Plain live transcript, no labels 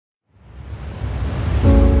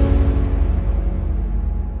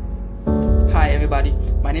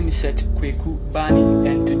My name is Seth Bani,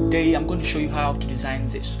 and today I'm going to show you how to design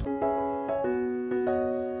this.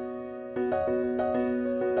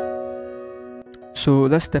 So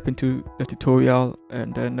let's step into the tutorial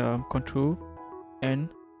and then Control N.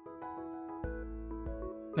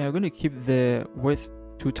 Now you're going to keep the width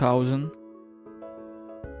 2000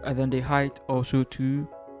 and then the height also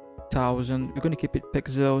 2000. We're going to keep it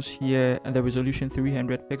pixels here and the resolution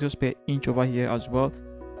 300 pixels per inch over here as well.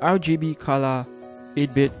 RGB color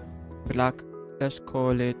 8-bit black. Let's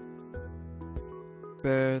call it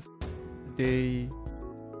birthday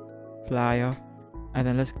flyer, and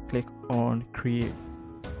then let's click on create.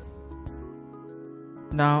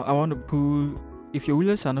 Now I want to pull, if your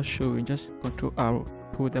wheels are not showing, just Control R,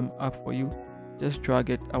 pull them up for you. Just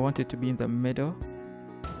drag it. I want it to be in the middle.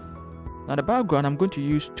 Now the background, I'm going to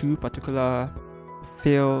use two particular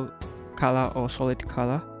fill color or solid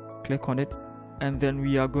color. Click on it, and then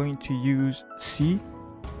we are going to use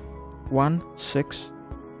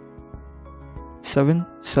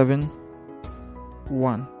C16771,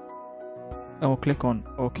 and we'll click on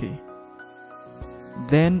OK.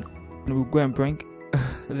 Then we'll go and bring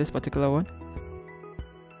this particular one.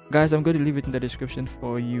 Guys, I'm going to leave it in the description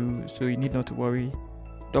for you, so you need not to worry.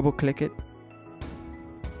 Double click it.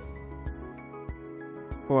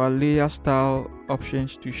 For our layer style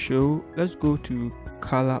options to show, let's go to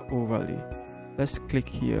color overlay. Let's click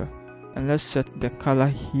here and let's set the color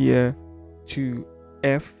here to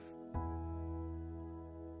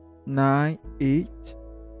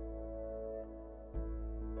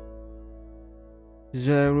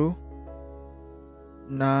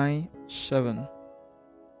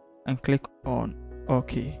and click on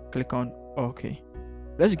OK. Click on OK.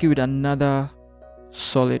 Let's give it another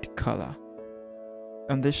solid color,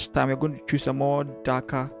 and this time we're going to choose a more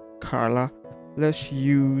darker color. Let's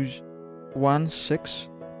use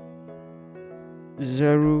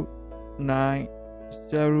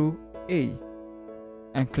 16090A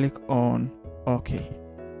and click on OK.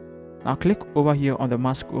 Now click over here on the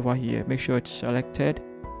mask over here, make sure it's selected.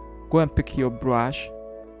 Go and pick your brush,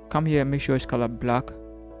 come here and make sure it's color black.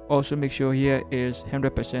 Also make sure here is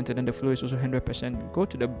 100% and then the flow is also 100%. Go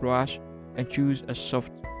to the brush and choose a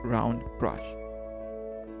soft round brush.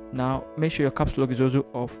 Now make sure your caps lock is also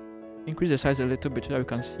off. Increase the size a little bit so that we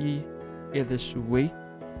can see it this way,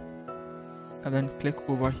 and then click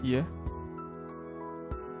over here.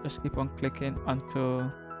 Just keep on clicking until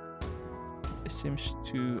it seems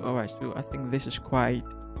to, alright, so I think this is quite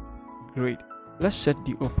great. Let's set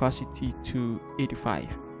the opacity to 85,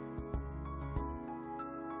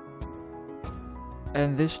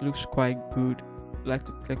 and this looks quite good. I'd like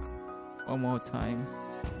to click one more time.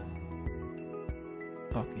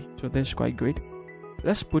 Okay, so this is quite great.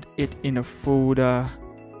 Let's put it in a folder,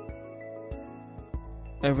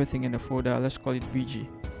 everything in the folder. Let's call it VG.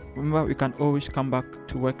 Remember, we can always come back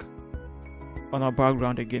to work on our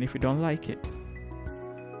background again if we don't like it.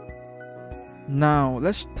 Now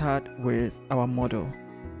let's start with our model.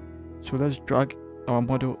 So let's drag our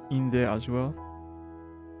model in there as well,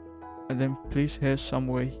 and then place her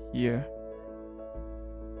somewhere here.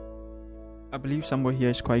 I believe somewhere here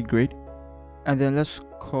is quite great, and then let's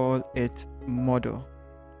call it model.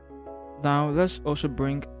 Now let's also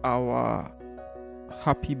bring our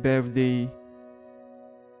happy birthday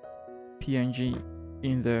PNG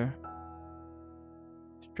in there.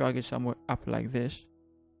 Drag it somewhere up like this.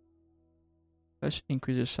 Let's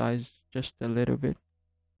increase the size just a little bit.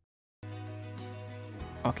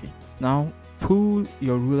 Okay, now pull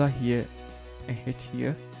your ruler here and hit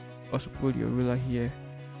here. Also pull your ruler here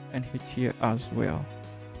and hit here as well.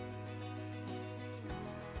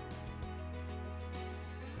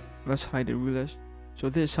 Let's hide the rulers. So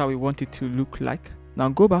this is how we want it to look like. Now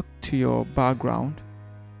go back to your background,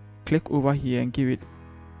 click over here and give it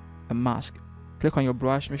a mask. Click on your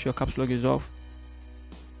brush, make sure caps lock is off,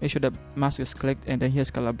 make sure the mask is clicked, and then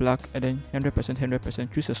here's color black, and then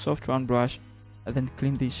 100%. Choose a soft round brush and then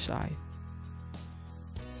clean this side.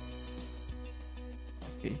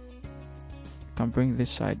 Okay, you can bring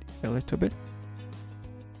this side a little bit.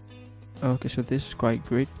 Okay, so this is quite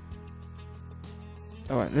great.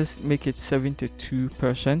 Alright, let's make it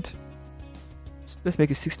 72%. Let's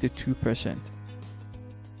make it 62%.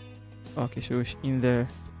 Okay, so it's in there,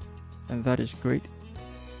 and that is great.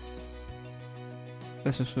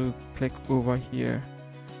 Let's also click over here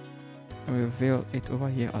and reveal it over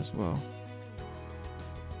here as well.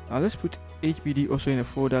 Now let's put HBD also in a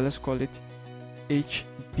folder. Let's call it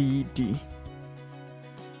HBD.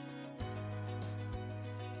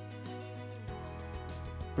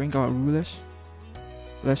 Bring our rulers.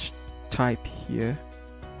 Let's type here,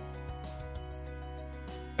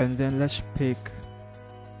 and then let's pick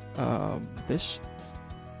this,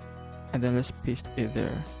 and then let's paste it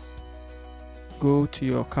there. Go to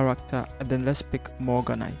your character and then let's pick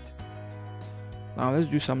Morganite. Now let's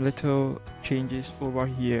do some little changes over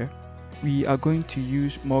here. We are going to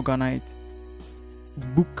use Morganite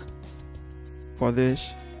book for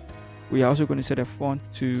this. We are also going to set the font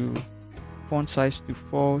size to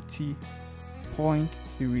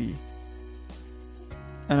 40.3,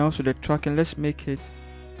 and also the tracking, let's make it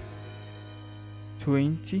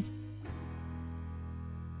 20.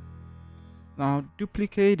 Now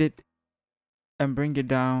duplicate it and bring it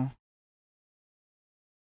down,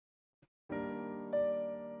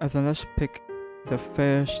 and then let's pick the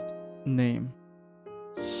first name,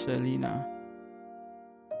 Selena.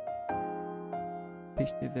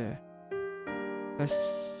 Paste it there. Let's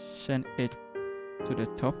send it to the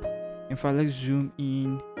top. In fact, let's zoom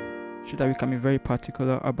in so that we can be very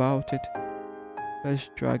particular about it. Let's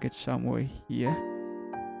drag it somewhere here.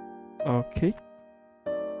 Okay,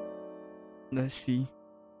 let's see.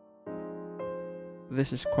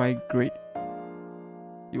 This is quite great.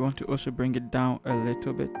 You want to also bring it down a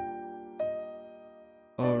little bit.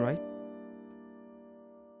 All right,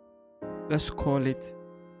 let's call it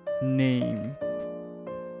name,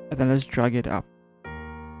 and then let's drag it up.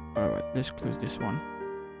 All right, let's close this one.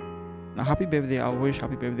 Now happy birthday, I wish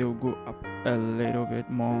happy birthday will go up a little bit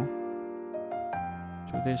more.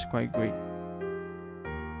 So this is quite great.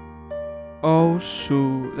 Also,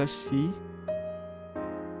 let's see.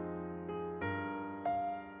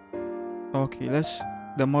 Okay, let's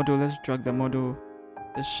drag the model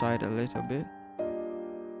this side a little bit.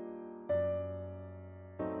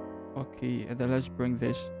 Okay, and then let's bring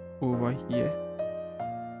this over here.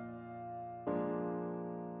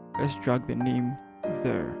 Let's drag the name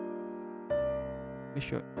there. Make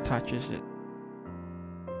sure it touches it.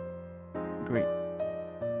 Great.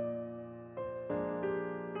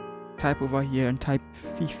 Type over here and type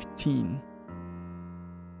 15.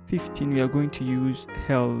 15, we are going to use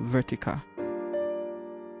Helvetica.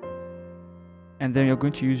 And then you're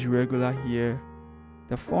going to use regular here.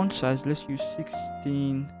 The font size, let's use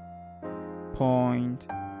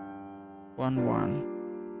 16.11.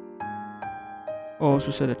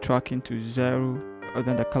 Also set the tracking to 0, and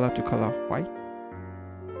then the color to color white.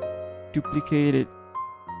 Duplicate it,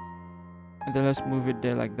 and then let's move it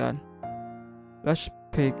there like that. Let's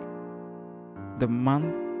pick the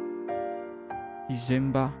month,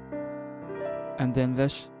 December, and then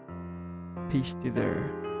let's paste it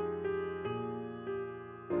there.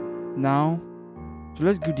 Now, so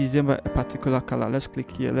let's give December a particular color. Let's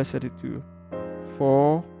click here. Let's set it to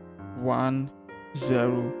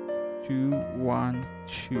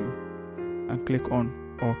 410212 and click on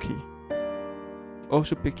OK.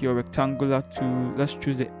 Also pick your rectangular tool. Let's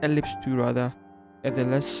choose the ellipse tool rather, and then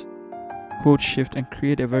let's hold shift and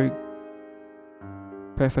create a very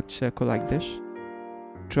perfect circle like this.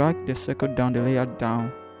 Drag the circle down, the layer down,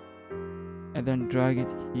 and then drag it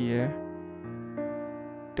here.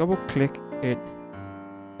 Double click it,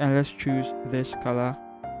 and let's choose this color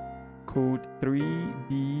code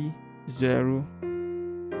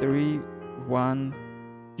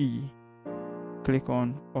 3B031D. Click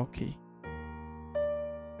on OK.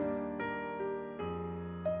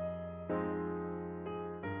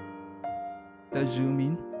 Let's zoom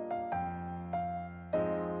in,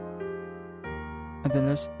 and then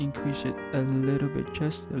let's increase it a little bit,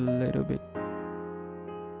 just a little bit.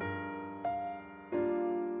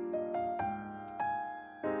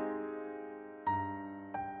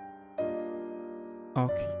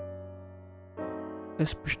 Okay,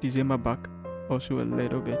 let's push December back also a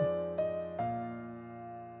little bit,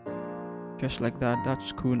 just like that.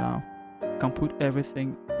 That's cool. Now you can put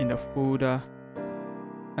everything in a folder,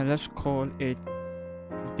 and let's call it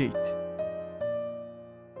date.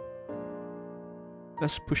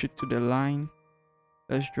 Let's push it to the line.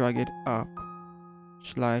 Let's drag it up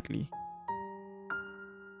slightly.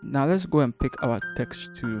 Now let's go and pick our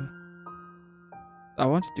text tool. I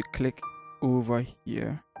want you to click over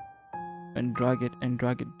here and drag it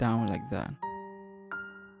down like that.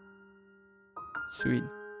 Sweet.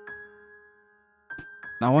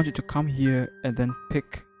 Now I want you to come here and then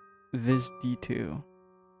pick this detail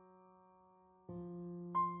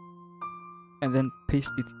and then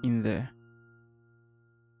paste it in there.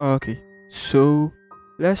 Okay, so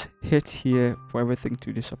let's hit here for everything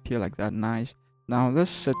to disappear like that. Nice. Now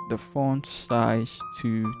let's set the font size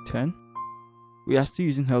to 10. We are still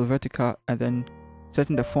using Helvetica, and then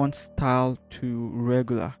setting the font style to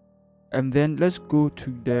regular. And then let's go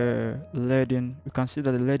to the leading. You can see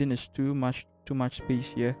that the leading is too much space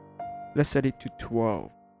here. Let's set it to 12.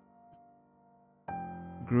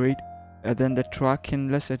 Great. And then the tracking,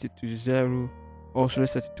 let's set it to 0. Also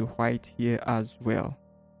let's set it to white here as well.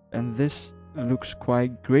 And this looks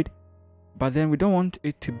quite great, but then we don't want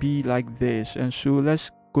it to be like this, and so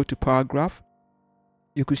let's go to paragraph.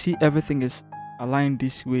 You could see everything is aligned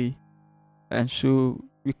this way, and so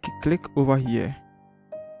we click over here.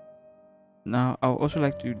 Now I would also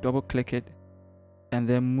like to double click it and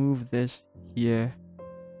then move this here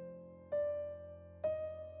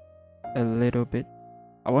a little bit.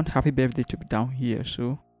 I want happy birthday to be down here,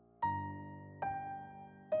 so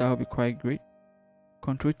that will be quite great.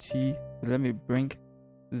 Control T, let me bring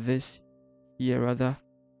this here rather,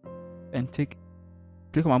 and click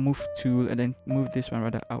on my move tool and then move this one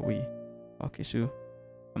rather away. Okay, so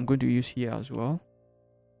I'm going to use here as well.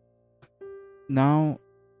 Now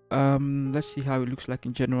let's see how it looks like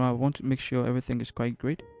in general. I want to make sure everything is quite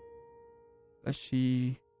great. Let's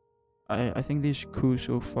see. I think this is cool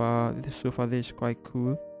so far. This is quite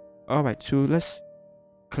cool. Alright, so let's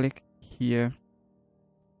click here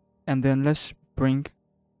and then let's bring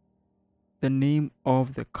the name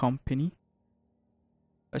of the company.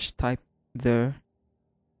 Let's type there.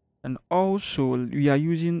 And also we are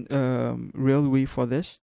using railway for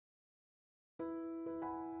this.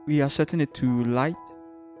 We are setting it to light.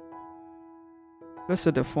 Let's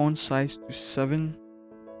set the font size to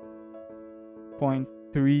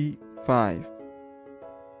 7.35.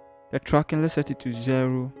 The tracking, let's set it to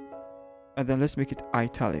 0, and then let's make it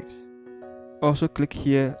italics. Also click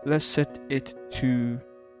here, let's set it to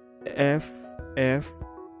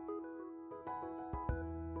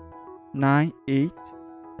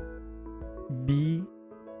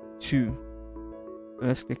FF98B2.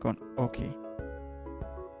 Let's click on OK.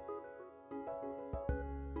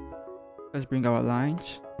 Let's bring our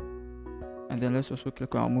lines, and then let's also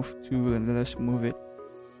click on our move tool and then let's move it.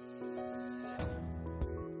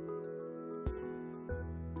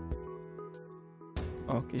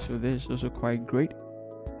 Okay, so this is also quite great.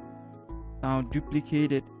 Now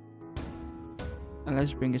duplicate it and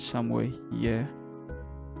let's bring it somewhere here.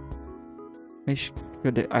 Make sure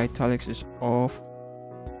the italics is off.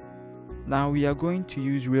 Now we are going to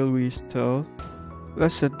use railway style.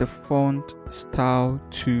 Let's set the font style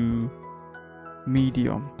to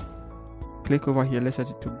medium. Click over here, let's set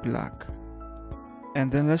it to black,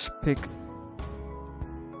 and then let's pick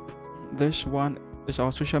this one. Is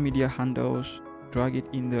our social media handles. Drag it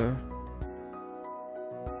in there,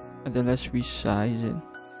 and then let's resize it.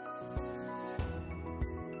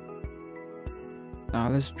 Now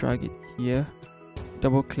let's drag it here,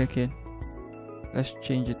 double click it, let's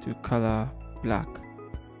change it to color black.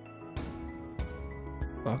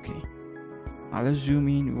 Okay, now let's zoom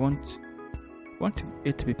in. We want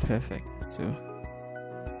it to be perfect, so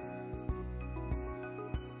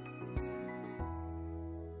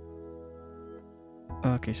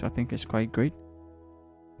okay, so I think it's quite great.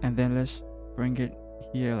 And then let's bring it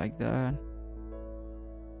here like that.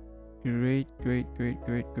 Great.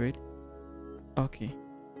 Okay,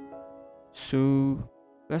 so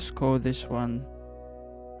let's call this one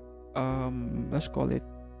let's call it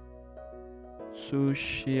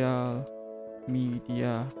social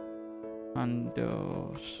media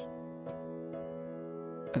handles,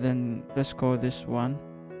 and then let's call this one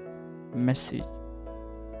message.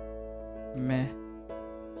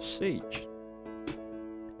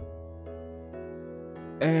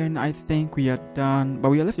 And I think we are done,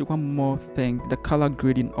 but we are left with one more thing, the color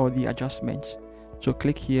grading or the adjustments. So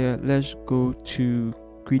click here, let's go to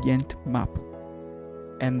gradient map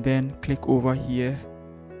and then click over here.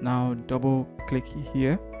 Now double click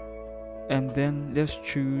here and then let's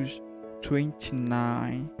choose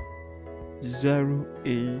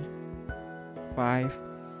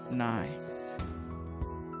 290859.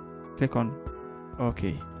 Click on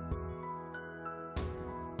OK.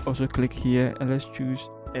 Also click here and let's choose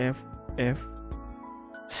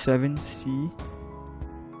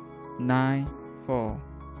FF7C94.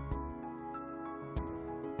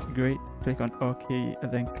 Great. Click on OK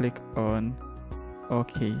and then click on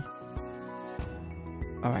OK.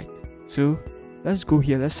 Alright, so let's go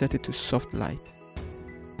here, let's set it to soft light.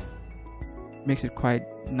 Makes it quite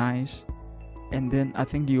nice. And then I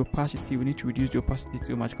think the opacity, we need to reduce the opacity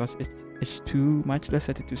too much because it's too much. Let's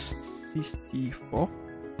set it to 64.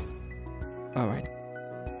 Alright.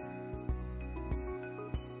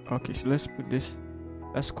 Okay, so let's put this,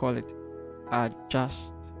 let's call it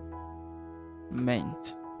adjustment.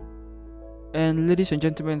 And ladies and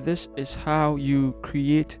gentlemen, this is how you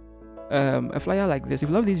create a flyer like this. If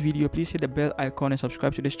you love this video, please hit the bell icon and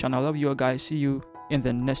subscribe to this channel. I love you all guys. See you in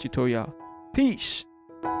the next tutorial. Peace.